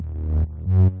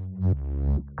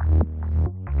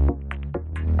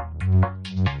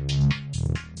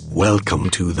Welcome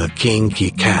to the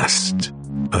Kinky Cast,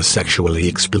 a sexually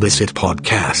explicit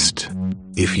podcast.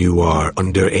 If you are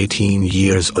under 18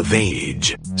 years of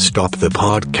age, stop the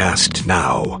podcast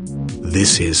now.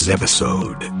 This is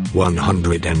episode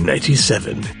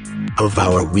 187 of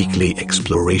our weekly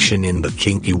exploration in the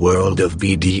kinky world of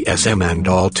BDSM and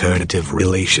alternative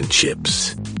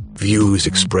relationships. Views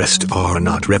expressed are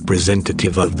not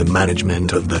representative of the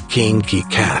management of the Kinky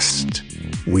Cast.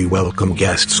 We welcome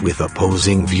guests with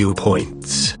opposing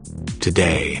viewpoints.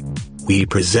 Today, we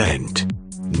present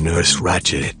Nurse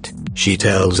Ratchet. She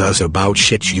tells us about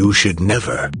shit you should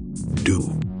never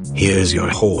do. Here's your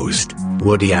host,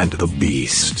 Woody and the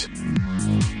Beast.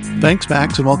 Thanks,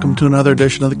 Max, and welcome to another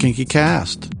edition of the Kinky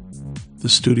Cast. The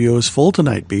studio is full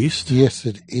tonight, Beast. Yes,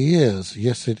 it is.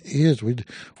 Yes, it is.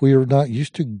 We are not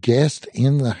used to guests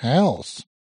in the house.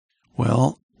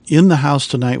 Well, in the house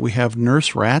tonight, we have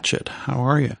Nurse Ratchet. How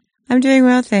are you? I'm doing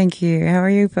well, thank you. How are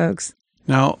you folks?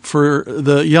 Now, for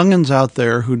the youngins out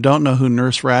there who don't know who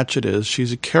Nurse Ratchet is,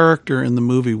 she's a character in the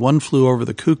movie One Flew Over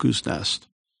the Cuckoo's Nest.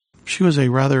 She was a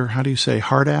rather,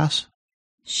 hard ass?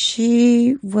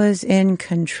 She was in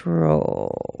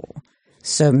control.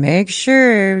 So make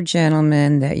sure,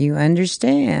 gentlemen, that you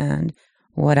understand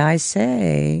what I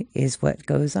say is what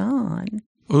goes on.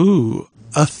 Ooh,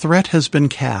 a threat has been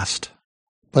cast.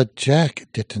 But Jack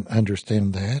didn't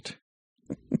understand that.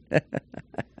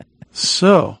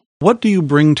 So, what do you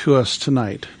bring to us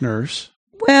tonight, Nurse?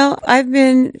 Well, I've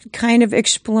been kind of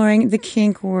exploring the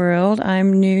kink world.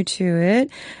 I'm new to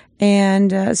it.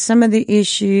 And some of the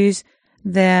issues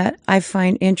that I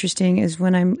find interesting is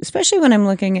especially when I'm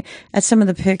looking at some of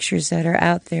the pictures that are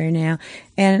out there now.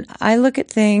 And I look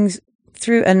at things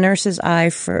through a nurse's eye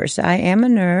first. I am a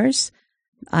nurse.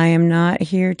 I am not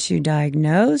here to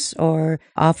diagnose or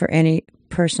offer any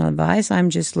personal advice. I'm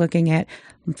just looking at,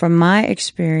 from my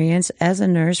experience as a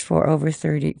nurse for over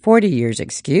 40 years,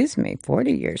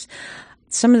 40 years,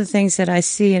 some of the things that I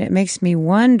see, and it makes me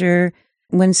wonder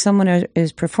when someone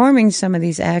is performing some of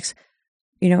these acts,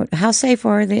 you know, how safe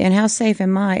are they and how safe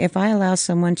am I if I allow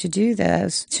someone to do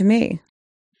this to me?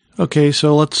 Okay,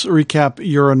 so let's recap.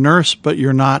 You're a nurse, but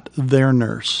you're not their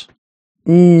nurse.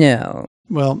 No.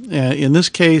 Well, in this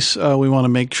case, we want to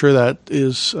make sure that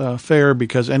is fair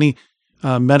because any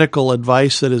medical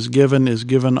advice that is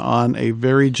given on a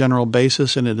very general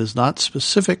basis, and it is not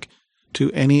specific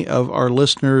to any of our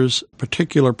listeners'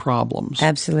 particular problems.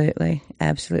 Absolutely.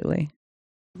 Absolutely.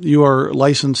 You are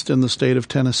licensed in the state of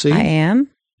Tennessee? I am.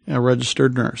 A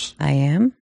registered nurse? I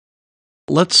am.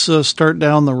 Let's start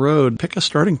down the road. Pick a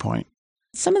starting point.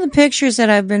 Some of the pictures that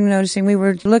I've been noticing, we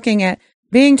were looking at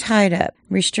being tied up.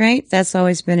 Restraint, that's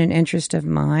always been an interest of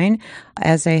mine.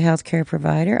 As a healthcare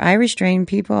provider, I restrain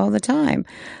people all the time.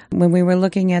 When we were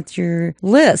looking at your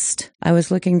list, I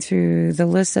was looking through the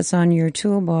list that's on your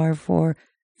toolbar for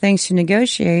things to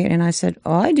negotiate, and I said,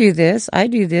 oh, I do this, I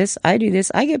do this, I do this.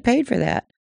 I get paid for that.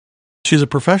 She's a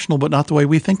professional, but not the way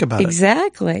we think about it.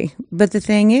 Exactly. But the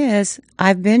thing is,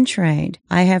 I've been trained.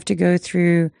 I have to go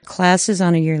through classes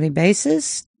on a yearly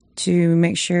basis to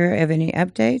make sure of any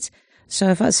updates. So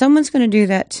if someone's going to do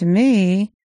that to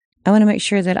me, I want to make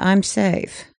sure that I'm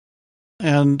safe.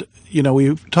 And, you know,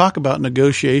 we talk about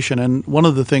negotiation, and one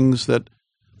of the things that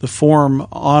the form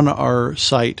on our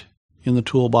site in the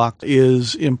toolbox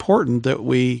is important that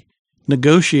we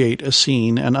negotiate a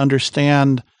scene and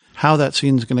understand how that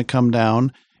scene is going to come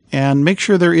down and make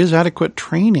sure there is adequate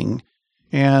training.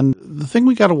 And the thing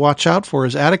we got to watch out for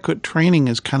is adequate training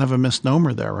is kind of a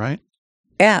misnomer there, right?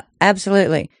 Yeah,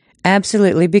 absolutely.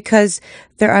 Absolutely, because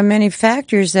there are many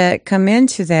factors that come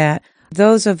into that.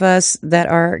 Those of us that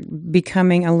are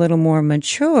becoming a little more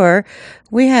mature,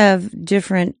 we have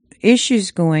different issues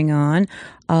going on.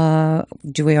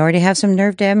 Do we already have some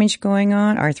nerve damage going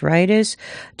on? Arthritis?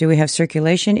 Do we have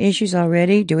circulation issues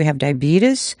already? Do we have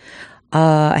diabetes?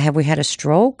 Have we had a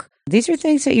stroke? These are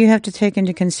things that you have to take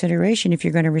into consideration if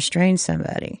you're going to restrain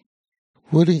somebody.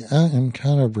 Woody, I am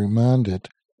kind of reminded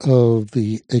of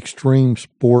the extreme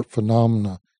sport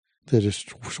phenomena that is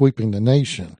sweeping the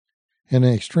nation. And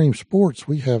in extreme sports,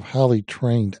 we have highly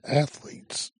trained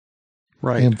athletes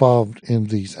involved in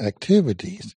these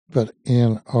activities. But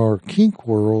in our kink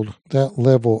world, that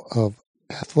level of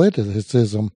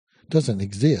athleticism doesn't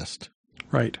exist.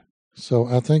 Right. So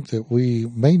I think that we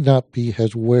may not be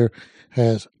as aware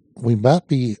as we might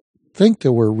be, think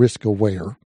that we're risk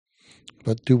aware,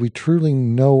 but do we truly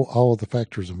know all of the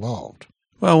factors involved?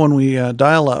 Well, when we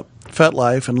dial up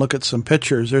FetLife and look at some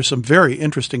pictures, there's some very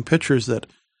interesting pictures that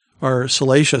are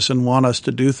salacious and want us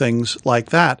to do things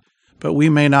like that, but we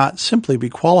may not simply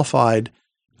be qualified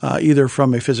either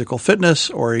from a physical fitness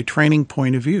or a training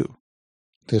point of view.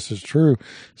 this is true.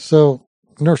 So,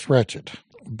 Nurse Ratched,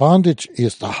 bondage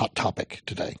is the hot topic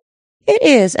today. It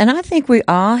is. And I think we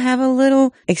all have a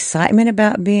little excitement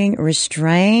about being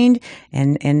restrained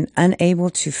and unable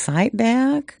to fight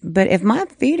back. But if my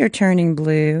feet are turning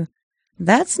blue,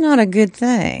 that's not a good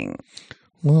thing.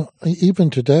 Well, even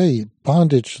today,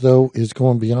 bondage, though, is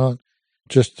going beyond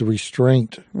just the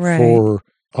restraint for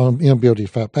inability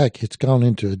to fight back. It's gone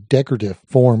into a decorative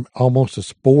form, almost a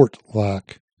sport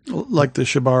like the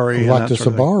shibari. Like the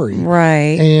shibari.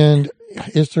 Right. And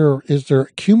is there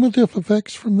cumulative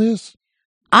effects from this?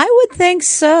 I would think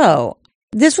so.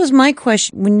 This was my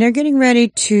question. When they're getting ready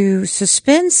to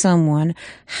suspend someone,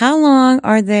 how long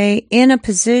are they in a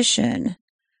position?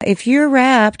 If you're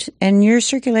wrapped and your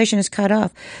circulation is cut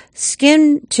off,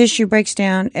 skin tissue breaks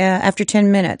down after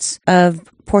 10 minutes of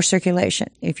poor circulation.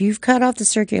 If you've cut off the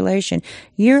circulation,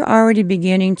 you're already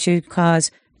beginning to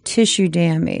cause tissue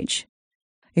damage.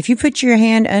 If you put your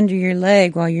hand under your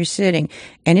leg while you're sitting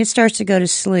and it starts to go to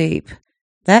sleep,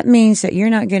 that means that you're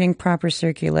not getting proper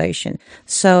circulation.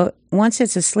 So once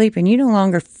it's asleep and you no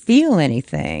longer feel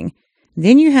anything,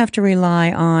 then you have to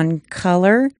rely on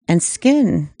color and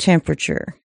skin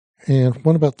temperature. And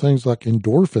what about things like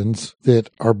endorphins that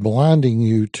are blinding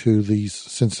you to these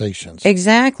sensations?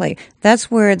 Exactly. That's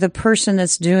where the person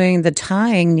that's doing the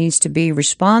tying needs to be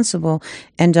responsible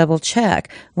and double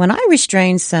check. When I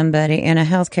restrain somebody in a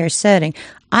healthcare setting,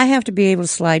 I have to be able to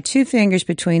slide 2 fingers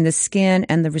between the skin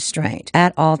and the restraint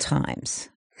at all times.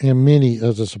 And many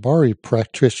of the shibari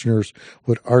practitioners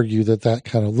would argue that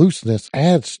kind of looseness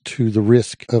adds to the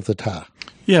risk of the tie.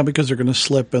 Yeah, because they're going to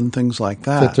slip and things like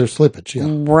that. That there's slippage,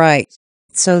 yeah. Right.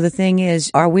 So the thing is,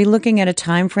 are we looking at a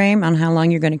time frame on how long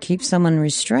you're going to keep someone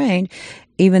restrained,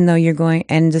 even though you're going,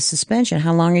 and the suspension,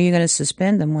 how long are you going to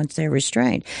suspend them once they're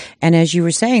restrained? And as you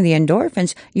were saying, the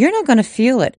endorphins, you're not going to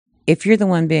feel it if you're the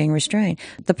one being restrained.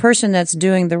 The person that's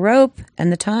doing the rope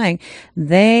and the tying,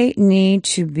 they need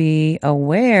to be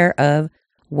aware of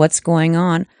what's going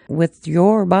on with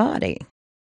your body.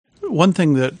 One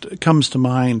thing that comes to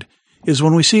mind is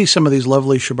when we see some of these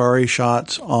lovely shibari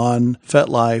shots on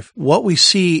FetLife, what we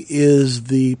see is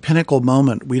the pinnacle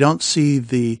moment. We don't see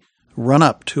the run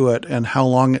up to it and how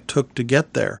long it took to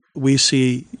get there. We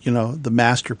see, the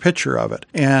master picture of it.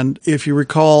 And if you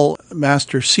recall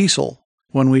Master Cecil,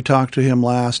 when we talked to him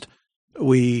last,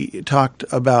 we talked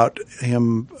about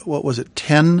him,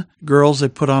 10 girls they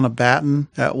put on a batten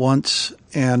at once,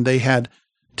 and they had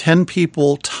 10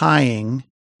 people tying.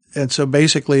 And so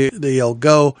basically they'll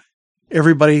go,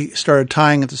 everybody started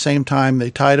tying at the same time.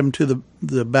 They tied them to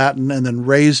the batten and then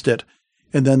raised it.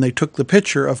 And then they took the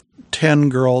picture of 10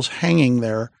 girls hanging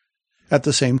there at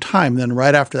the same time. Then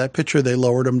right after that picture, they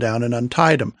lowered them down and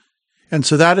untied them. And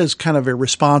so that is kind of a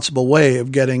responsible way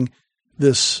of getting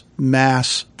this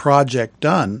mass project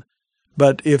done.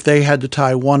 But if they had to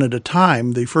tie one at a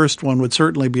time, the first one would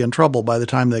certainly be in trouble by the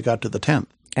time they got to the 10th.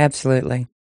 Absolutely.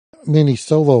 Many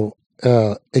solo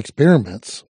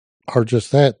experiments are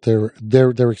just that.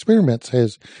 They're experiments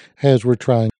as we're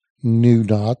trying new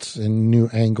knots and new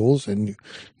angles and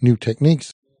new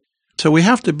techniques. So we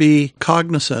have to be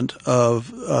cognizant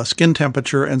of skin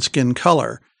temperature and skin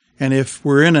color. And if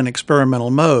we're in an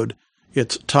experimental mode,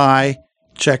 it's tie,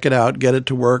 check it out, get it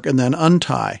to work, and then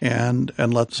untie and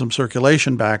let some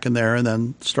circulation back in there and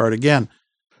then start again.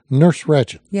 Nurse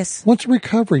Ratched. Yes. What's the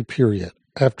recovery period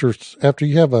after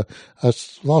you have a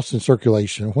loss in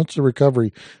circulation? What's the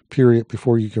recovery period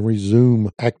before you can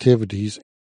resume activities?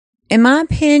 In my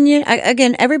opinion,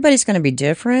 again, everybody's going to be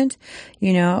different.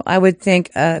 I would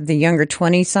think the younger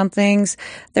 20-somethings,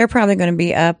 they're probably going to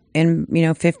be up in,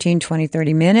 15, 20,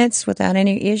 30 minutes without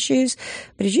any issues.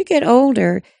 But as you get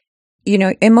older,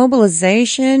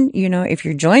 immobilization, if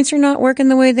your joints are not working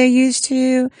the way they used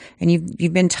to, and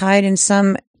you've been tied in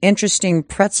some interesting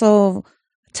pretzel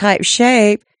type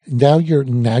shape. Now you're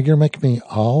making me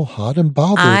all hot and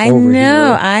bothered. I over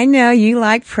here. I know you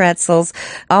like pretzels.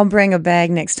 I'll bring a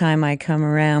bag next time I come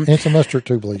around. And some mustard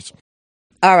too, please.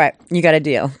 All right, you got a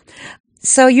deal.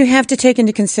 So you have to take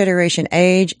into consideration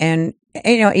age and,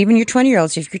 even your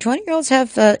 20-year-olds. If your 20-year-olds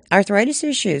have arthritis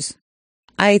issues,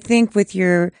 I think with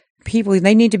your people,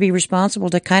 they need to be responsible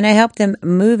to kind of help them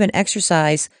move and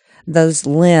exercise those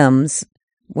limbs,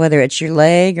 whether it's your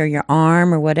leg or your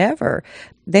arm or whatever.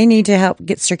 They need to help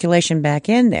get circulation back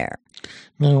in there.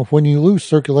 Now, when you lose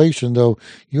circulation, though,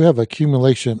 you have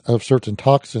accumulation of certain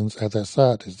toxins at that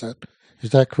site. Is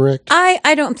that correct?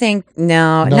 I don't think,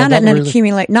 not really.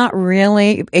 Accumulate, not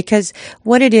really, because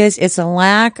what it is, it's a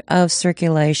lack of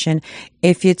circulation.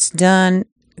 If it's done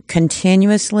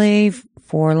continuously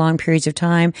for long periods of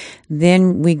time,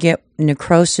 then we get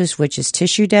necrosis, which is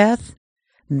tissue death.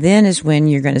 then is when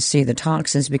you're going to see the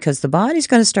toxins, because the body's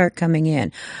going to start coming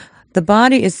in. The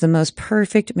body is the most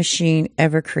perfect machine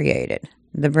ever created.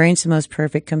 The brain's the most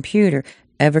perfect computer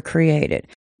ever created.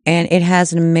 And it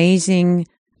has an amazing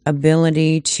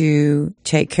ability to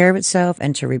take care of itself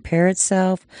and to repair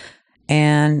itself.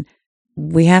 And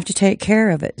we have to take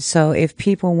care of it. So if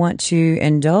people want to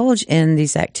indulge in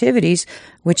these activities,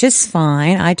 which is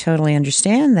fine, I totally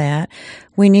understand that,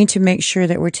 we need to make sure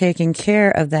that we're taking care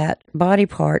of that body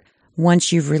part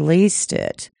once you've released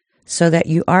it, so that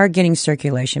you are getting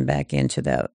circulation back into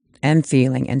the and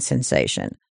feeling and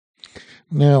sensation.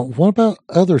 Now, what about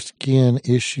other skin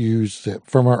issues that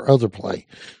from our other play?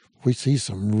 We see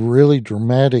some really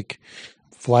dramatic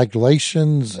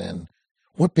flagellations and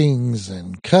whippings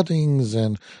and cuttings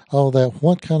and all that.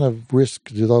 What kind of risk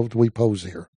do we pose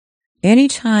here?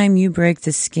 Anytime you break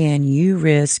the skin, you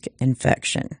risk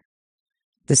infection.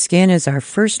 The skin is our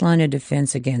first line of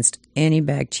defense against any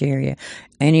bacteria.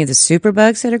 Any of the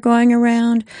superbugs that are going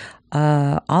around,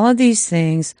 all of these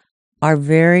things are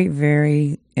very,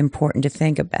 very important to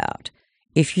think about.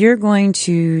 If you're going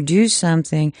to do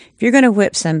something, if you're going to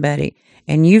whip somebody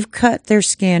and you've cut their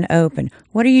skin open,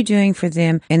 what are you doing for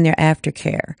them in their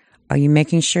aftercare? Are you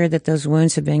making sure that those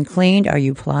wounds have been cleaned? Are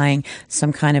you applying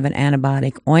some kind of an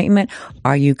antibiotic ointment?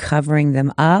 Are you covering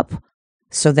them up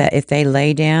so that if they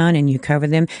lay down and you cover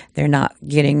them, they're not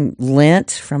getting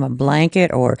lint from a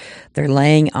blanket, or they're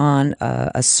laying on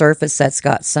a surface that's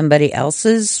got somebody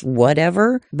else's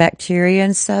whatever bacteria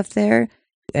and stuff there,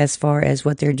 as far as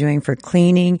what they're doing for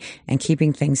cleaning and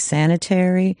keeping things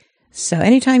sanitary. So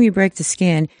anytime you break the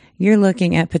skin, you're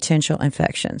looking at potential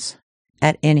infections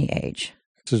at any age.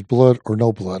 This is blood or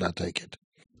no blood, I take it.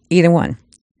 Either one.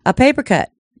 A paper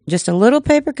cut, just a little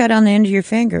paper cut on the end of your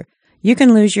finger. You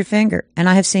can lose your finger, and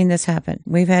I have seen this happen.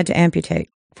 We've had to amputate.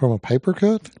 From a paper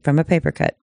cut? From a paper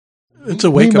cut. It's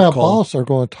a wake-up my call. boss are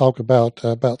going to talk about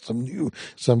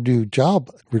some new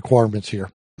job requirements here.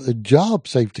 Job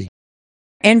safety.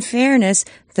 In fairness,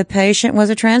 the patient was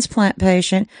a transplant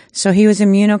patient, so he was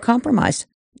immunocompromised.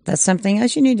 That's something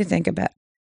else you need to think about.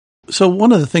 So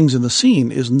one of the things in the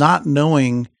scene is not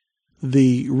knowing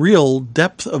the real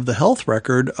depth of the health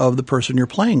record of the person you're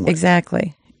playing with.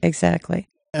 Exactly.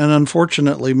 And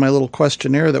unfortunately, my little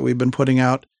questionnaire that we've been putting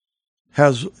out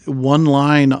has one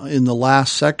line in the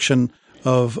last section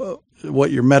of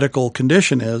what your medical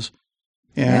condition is.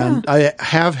 And I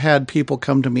have had people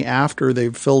come to me after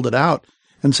they've filled it out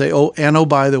and say, oh,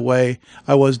 by the way,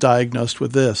 I was diagnosed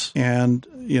with this. And,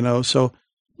 so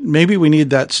maybe we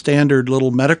need that standard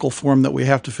little medical form that we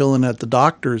have to fill in at the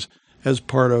doctor's as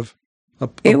part of a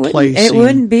play scene. It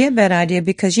wouldn't be a bad idea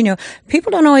because,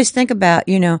 people don't always think about,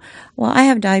 well, I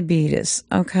have diabetes.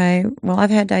 Okay. Well,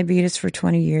 I've had diabetes for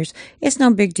 20 years. It's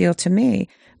no big deal to me.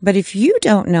 But if you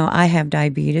don't know I have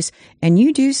diabetes and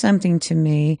you do something to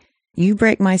me, you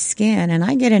break my skin and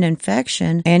I get an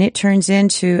infection and it turns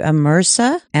into a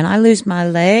MRSA and I lose my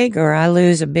leg or I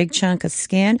lose a big chunk of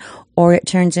skin or it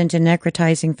turns into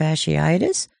necrotizing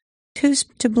fasciitis, who's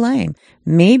to blame?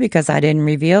 Me because I didn't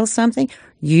reveal something,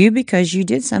 you because you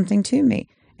did something to me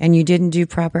and you didn't do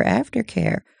proper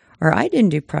aftercare, or I didn't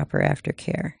do proper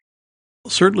aftercare.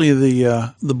 Certainly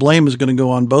the blame is going to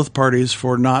go on both parties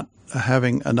for not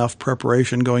having enough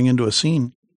preparation going into a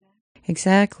scene.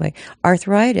 Exactly.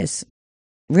 Arthritis.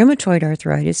 Rheumatoid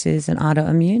arthritis is an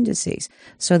autoimmune disease.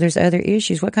 So there's other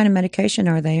issues. What kind of medication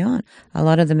are they on? A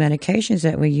lot of the medications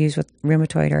that we use with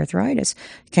rheumatoid arthritis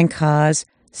can cause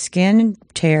skin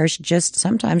tears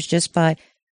sometimes just by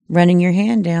running your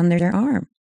hand down their arm.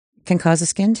 Can cause a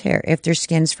skin tear if their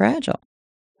skin's fragile.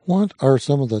 What are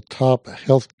some of the top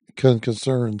health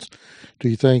concerns do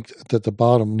you think that the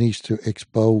bottom needs to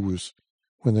expose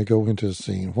when they go into a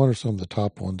scene? What are some of the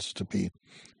top ones to be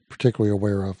particularly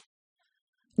aware of?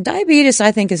 Diabetes,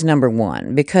 I think, is number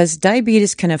one because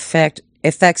diabetes can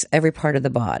affects every part of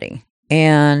the body.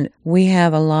 And we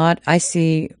have I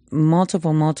see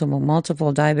multiple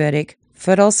diabetic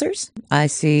foot ulcers. I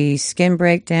see skin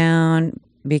breakdown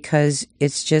because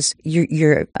it's just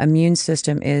your immune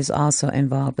system is also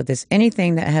involved with this.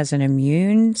 Anything that has an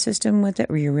immune system with it,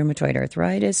 or your rheumatoid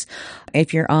arthritis,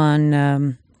 if you're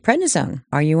on prednisone,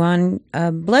 are you on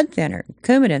a blood thinner,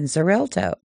 Coumadin,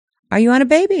 Xarelto? Are you on a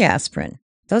baby aspirin?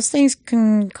 Those things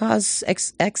can cause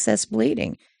excess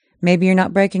bleeding. Maybe you're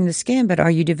not breaking the skin, but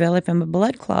are you developing a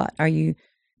blood clot?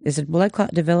 Is a blood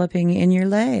clot developing in your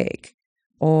leg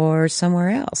or somewhere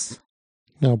else?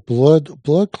 Now,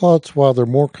 blood clots, while they're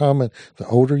more common, the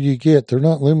older you get, they're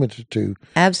not limited to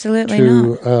Absolutely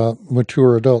not.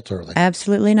 Mature adults, are they?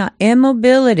 Absolutely not.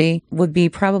 Immobility would be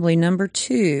probably number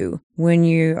 2 when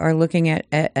you are looking at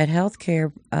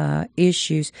healthcare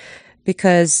issues,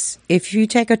 because if you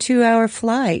take a 2-hour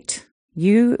flight,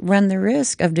 you run the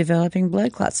risk of developing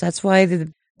blood clots. That's why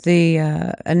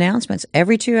the announcements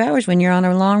every 2 hours when you're on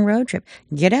a long road trip.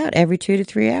 Get out every 2 to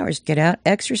 3 hours. Get out,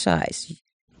 exercise.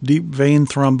 Deep vein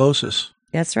thrombosis.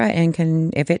 That's right.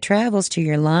 And if it travels to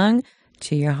your lung,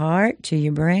 to your heart, to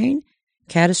your brain,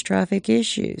 catastrophic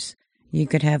issues. You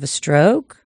could have a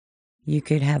stroke. You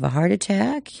could have a heart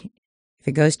attack. If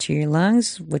it goes to your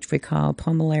lungs, which we call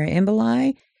pulmonary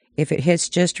emboli, if it hits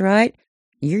just right,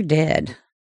 you're dead.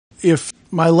 If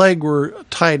my leg were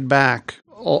tied back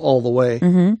all the way,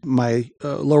 my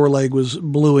lower leg was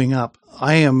bluing up,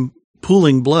 I am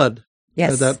pooling blood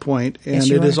at that point, and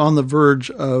Yes, it is on the verge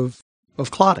of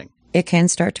clotting. It can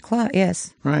start to clot,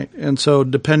 yes. Right. And so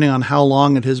depending on how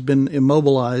long it has been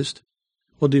immobilized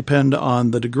will depend on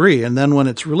the degree. And then when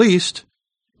it's released,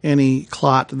 any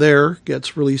clot there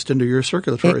gets released into your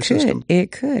circulatory system.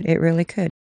 It could. It really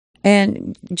could.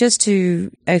 And just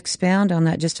to expound on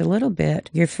that just a little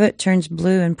bit, your foot turns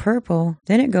blue and purple,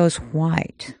 then it goes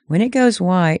white. When it goes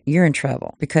white, you're in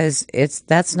trouble because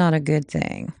that's not a good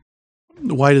thing.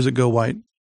 Why does it go white?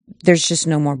 There's just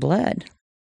no more blood.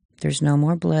 There's no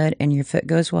more blood, and your foot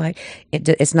goes white.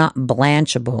 It's not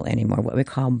blanchable anymore, what we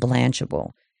call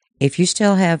blanchable. If you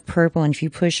still have purple and if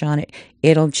you push on it,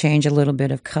 it'll change a little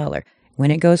bit of color. When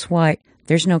it goes white,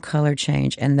 there's no color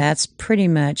change, and that's pretty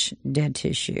much dead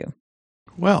tissue.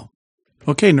 Well,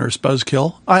 okay, Nurse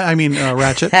Buzzkill. I mean,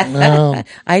 Ratchet.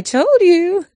 I told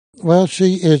you. Well,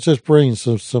 she is just bringing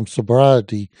some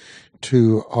sobriety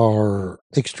to our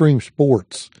extreme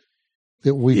sports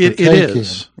that we partake it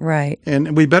is. in. Right.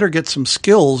 And we better get some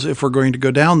skills if we're going to go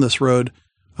down this road.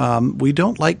 We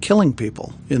don't like killing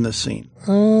people in this scene.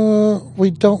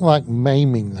 We don't like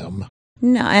maiming them.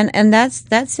 No, and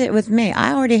that's it with me.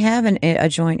 I already have a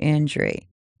joint injury.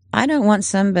 I don't want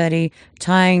somebody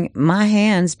tying my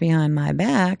hands behind my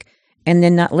back and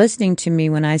then not listening to me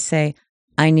when I say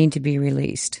I need to be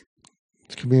released.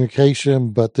 It's communication,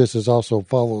 but this is also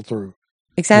follow through.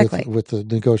 Exactly. With the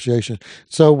negotiation.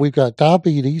 So we've got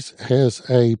diabetes as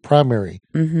a primary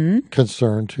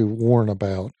concern to warn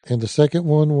about. And the second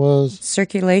one was?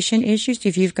 Circulation issues.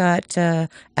 If you've got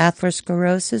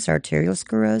atherosclerosis, arterial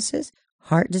sclerosis,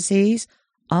 heart disease,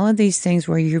 all of these things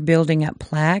where you're building up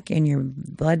plaque in your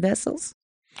blood vessels.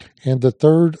 And the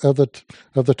third of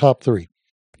the top 3?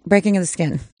 Breaking of the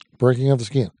skin. Breaking of the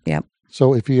skin. Yep.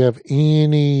 So if you have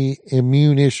any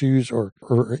immune issues or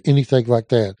anything like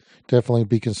that, definitely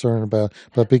be concerned about,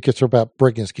 but be concerned about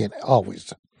breaking skin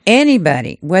always.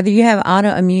 Anybody, whether you have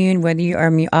autoimmune, whether you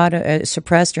are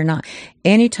suppressed or not,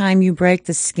 anytime you break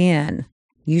the skin,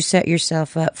 you set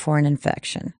yourself up for an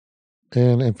infection.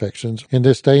 And infections. In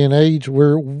this day and age,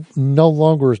 we're no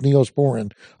longer is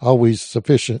Neosporin always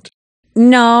sufficient.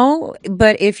 No,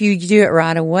 but if you do it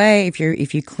right away, if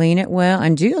you clean it well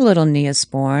and do a little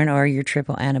Neosporin or your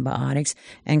triple antibiotics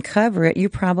and cover it, you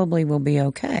probably will be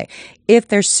okay. If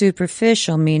they're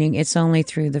superficial, meaning it's only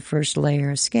through the first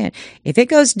layer of skin. If it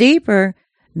goes deeper,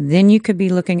 then you could be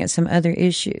looking at some other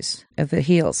issues if it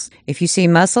heals. If you see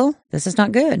muscle, this is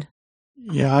not good.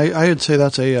 Yeah, I would say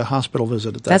that's a hospital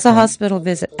visit at that That's point. a hospital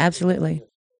visit, absolutely.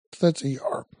 That's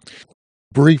ER.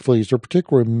 Briefly, is there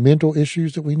particular mental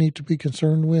issues that we need to be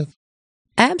concerned with?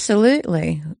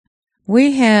 Absolutely.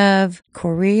 We have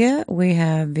Korea, we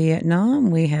have Vietnam,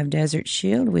 we have Desert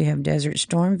Shield, we have Desert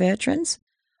Storm veterans.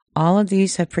 All of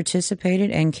these have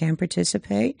participated and can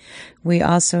participate. We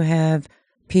also have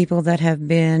people that have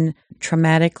been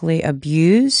traumatically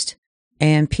abused,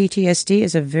 and PTSD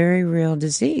is a very real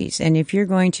disease. And if you're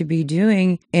going to be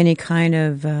doing any kind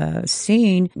of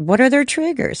scene, what are their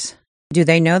triggers? Do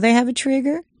they know they have a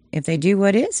trigger? If they do,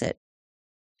 what is it?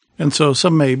 And so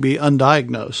some may be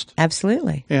undiagnosed.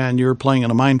 Absolutely. And you're playing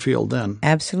in a minefield then.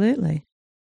 Absolutely.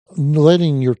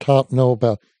 Letting your top know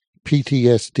about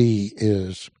PTSD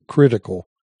is critical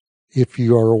if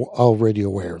you are already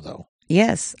aware, though.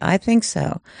 Yes, I think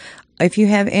so. If you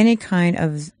have any kind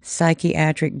of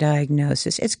psychiatric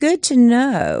diagnosis, it's good to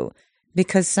know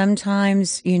because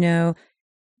sometimes, even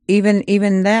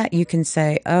that you can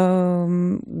say,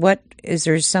 is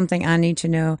there something I need to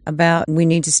know about we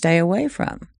need to stay away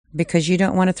from? Because you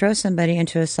don't want to throw somebody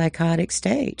into a psychotic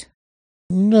state.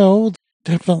 No,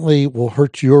 definitely will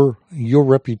hurt your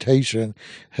reputation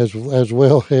as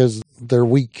well as their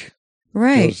week.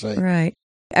 Right, right.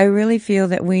 I really feel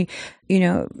that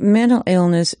mental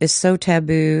illness is so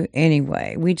taboo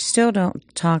anyway. We still don't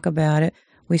talk about it.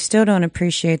 We still don't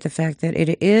appreciate the fact that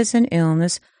it is an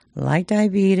illness like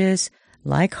diabetes,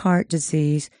 like heart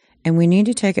disease, and we need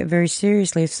to take it very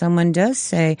seriously. If someone does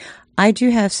say, I do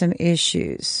have some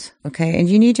issues, okay, and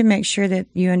you need to make sure that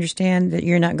you understand that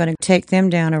you're not going to take them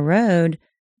down a road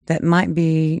that might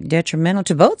be detrimental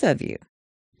to both of you.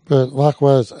 But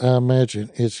likewise, I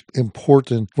imagine it's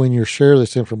important when you share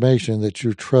this information that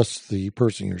you trust the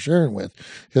person you're sharing with,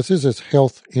 because this is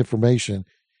health information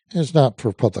and it's not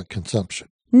for public consumption.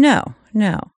 No.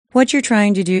 What you're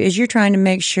trying to do is you're trying to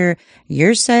make sure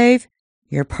you're safe,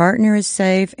 your partner is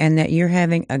safe, and that you're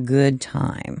having a good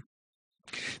time.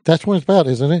 That's what it's about,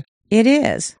 isn't it? It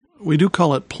is. We do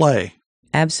call it play.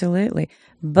 Absolutely.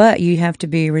 But you have to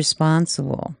be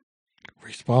responsible.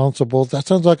 Responsible. That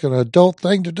sounds like an adult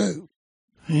thing to do.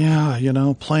 Yeah,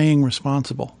 playing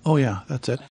responsible. Oh, yeah, that's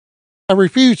it. I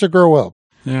refuse to grow up.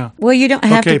 Yeah. Well, you don't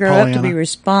have Okay, to grow up to Pollyanna. be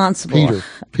responsible.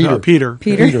 Peter. No, Peter.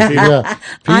 Yeah.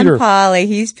 I'm Peter. Polly.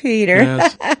 He's Peter.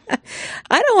 Yes.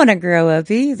 I don't want to grow up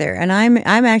either. And I'm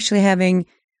actually having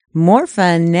more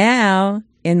fun now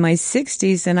in my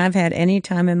 60s than I've had any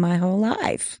time in my whole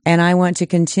life. And I want to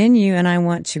continue and I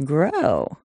want to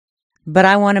grow. But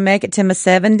I want to make it to my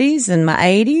 70s and my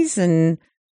 80s, and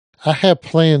I have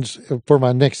plans for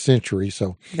my next century,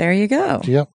 so. there you go.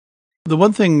 Yep. The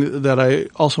one thing that I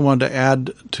also wanted to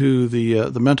add to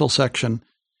the mental section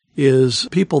is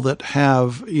people that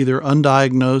have either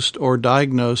undiagnosed or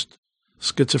diagnosed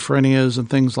schizophrenias and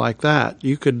things like that.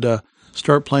 You could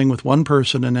start playing with one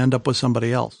person and end up with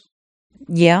somebody else.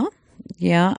 Yeah.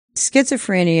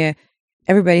 Schizophrenia,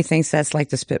 everybody thinks that's like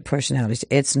the split personalities.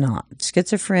 It's not.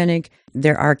 Schizophrenic,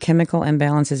 there are chemical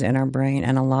imbalances in our brain,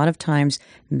 and a lot of times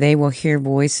they will hear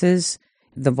voices.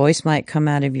 The voice might come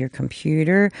out of your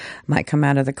computer, might come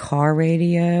out of the car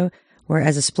radio,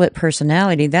 whereas a split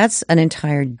personality, that's an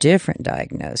entire different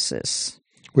diagnosis.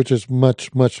 Which is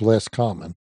much, much less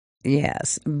common.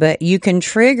 Yes, but you can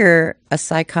trigger a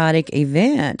psychotic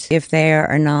event if they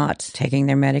are not taking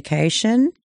their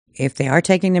medication. If they are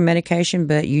taking their medication,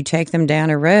 but you take them down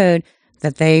a road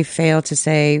that they fail to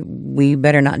say, we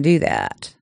better not do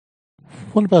that.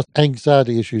 What about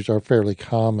anxiety issues are fairly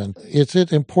common? Is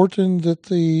it important that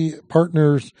the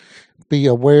partners be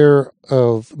aware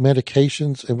of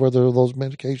medications and whether those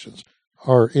medications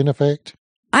are in effect?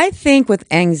 I think with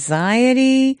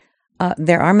anxiety,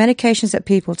 there are medications that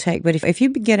people take, but if you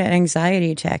get an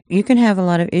anxiety attack, you can have a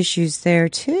lot of issues there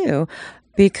too,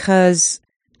 because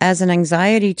as an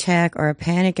anxiety attack or a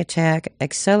panic attack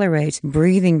accelerates,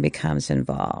 breathing becomes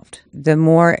involved. The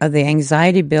more of the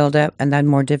anxiety buildup and the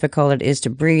more difficult it is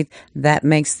to breathe, that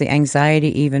makes the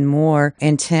anxiety even more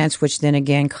intense, which then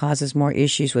again causes more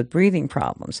issues with breathing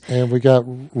problems. And we got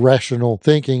rational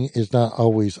thinking is not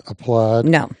always applied.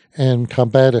 No. And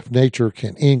combative nature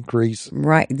can increase.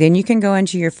 Right. Then you can go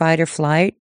into your fight or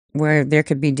flight, where there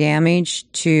could be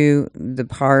damage to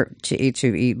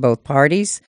both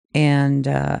parties. And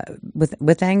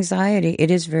with anxiety, it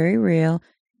is very real.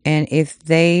 And if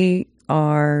they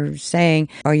are saying,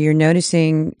 or you're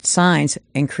noticing signs,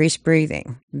 increased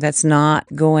breathing, that's not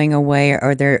going away,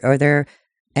 or they're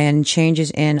and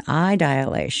changes in eye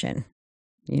dilation,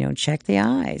 check the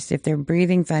eyes. If they're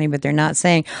breathing funny, but they're not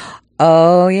saying,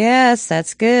 oh yes,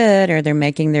 that's good, or they're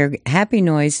making their happy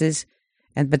noises,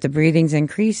 but the breathing's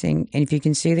increasing, and if you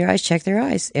can see their eyes, check their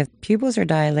eyes. If pupils are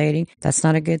dilating, that's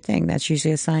not a good thing. That's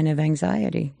usually a sign of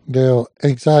anxiety. Now,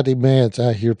 anxiety meds,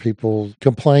 I hear people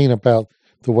complain about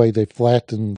the way they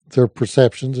flatten their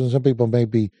perceptions, and some people may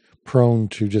be prone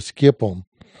to just skip them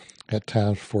at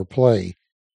times for play.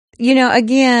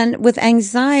 Again, with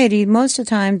anxiety, most of the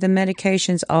time the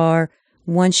medications are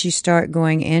once you start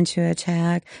going into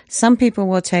attack. Some people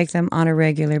will take them on a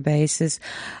regular basis.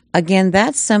 Again,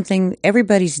 that's something,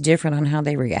 everybody's different on how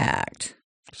they react.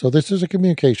 So this is a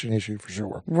communication issue for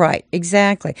sure. Right,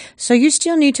 exactly. So you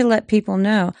still need to let people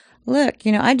know, look,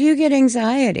 I do get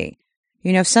anxiety.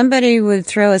 If somebody would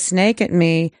throw a snake at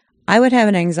me, I would have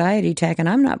an anxiety attack, and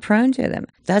I'm not prone to them.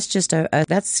 That's just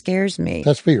that scares me.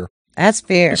 That's fear. That's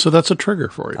fear. So that's a trigger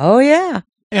for you. Oh, yeah.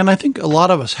 And I think a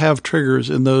lot of us have triggers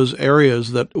in those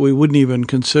areas that we wouldn't even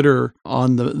consider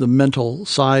on the mental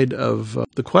side of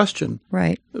the question.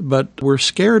 Right. But we're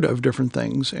scared of different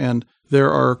things. And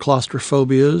there are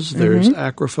claustrophobias, there's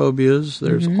acrophobias,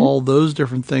 there's all those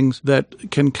different things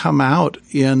that can come out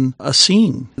in a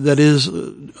scene that is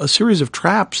a series of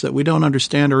traps that we don't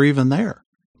understand are even there.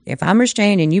 If I'm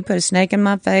restrained and you put a snake in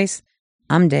my face,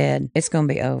 I'm dead. It's going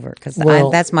to be over, because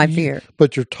that's my fear.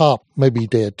 But your top may be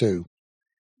dead too.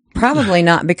 Probably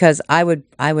not, because I would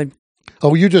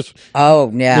Oh, you just,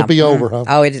 Oh, yeah. it'll be over, huh?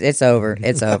 Oh, it's over.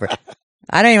 It's over.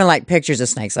 I don't even like pictures of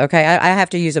snakes. Okay. I have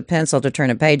to use a pencil to turn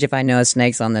a page if I know a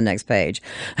snake's on the next page.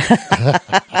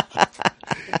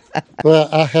 Well,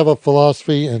 I have a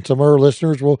philosophy, and some of our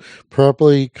listeners will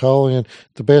probably call in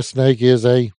the best snake is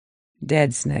a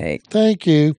Dead snake. thank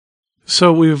you.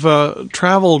 So we've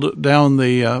traveled down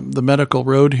the medical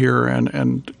road here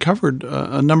and covered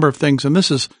a number of things, and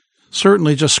this is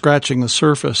certainly just scratching the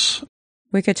surface.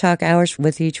 We could talk hours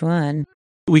with each one.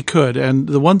 We could, and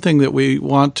the one thing that we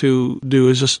want to do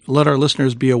is just let our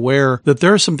listeners be aware that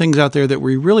there are some things out there that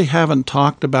we really haven't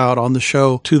talked about on the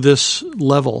show to this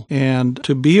level, and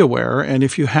to be aware. And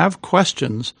if you have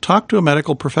questions, talk to a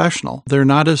medical professional. They're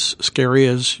not as scary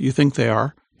as you think they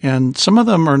are. And some of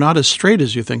them are not as straight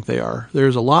as you think they are.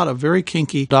 There's a lot of very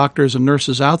kinky doctors and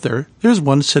nurses out there. There's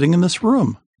one sitting in this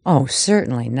room. Oh,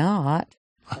 certainly not.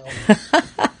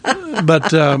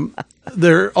 But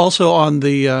they're also on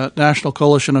the National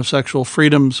Coalition of Sexual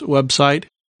Freedom's website,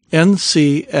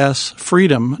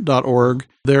 ncsfreedom.org.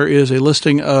 There is a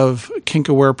listing of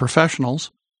kink-aware professionals.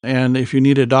 And if you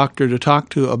need a doctor to talk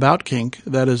to about kink,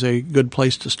 that is a good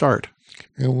place to start.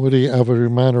 And Woody, I would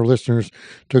remind our listeners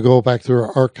to go back through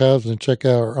our archives and check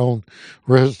out our own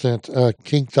resident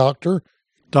kink doctor,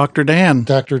 Dr. Dan.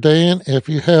 Dr. Dan. If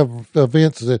you have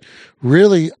events that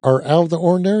really are out of the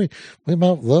ordinary, we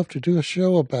might love to do a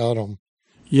show about them.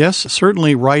 Yes,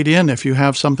 certainly write in if you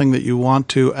have something that you want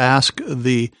to ask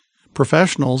the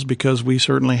professionals, because we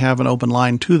certainly have an open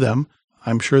line to them.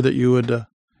 I'm sure that you would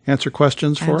answer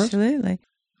questions for us. Absolutely.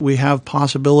 We have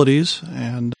possibilities,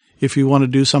 and if you want to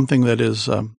do something that is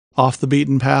off the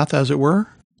beaten path, as it were,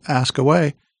 ask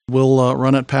away. We'll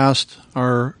run it past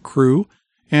our crew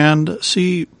and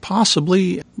see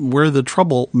possibly where the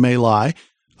trouble may lie.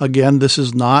 Again, this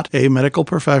is not a medical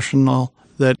professional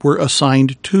that we're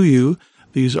assigned to you.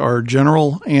 These are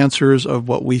general answers of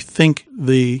what we think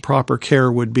the proper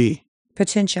care would be.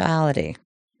 Potentiality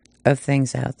of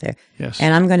things out there. Yes.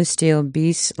 And I'm going to steal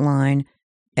Beast's line.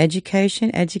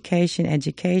 Education, education,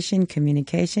 education,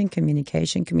 communication,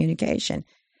 communication, communication.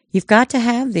 You've got to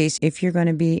have these if you're going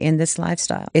to be in this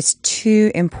lifestyle. It's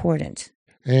too important.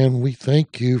 And we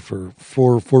thank you for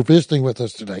visiting with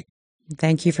us today.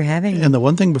 Thank you for having me. And the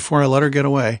one thing before I let her get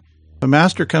away, a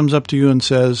master comes up to you and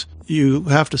says, you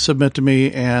have to submit to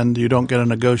me and you don't get a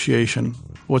negotiation.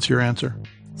 What's your answer?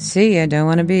 See ya, don't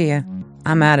want to be ya.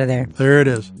 I'm out of there. There it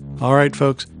is. All right,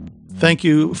 folks. Thank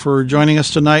you for joining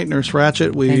us tonight, Nurse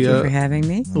Ratched. Thank you for having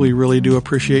me. We really do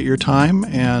appreciate your time,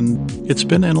 and it's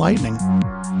been enlightening.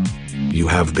 You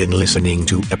have been listening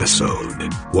to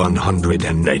episode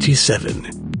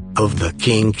 187 of the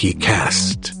Kinky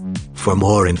Cast. For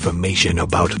more information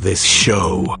about this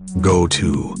show, go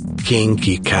to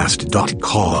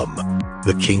kinkycast.com.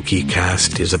 The Kinky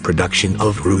Cast is a production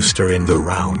of Rooster in the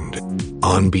Round.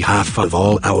 On behalf of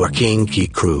all our kinky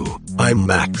crew, I'm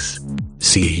Max.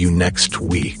 See you next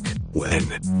week when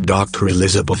Dr.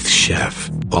 Elizabeth Sheff,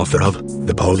 author of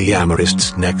The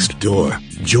Polyamorists Next Door,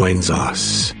 joins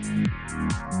us.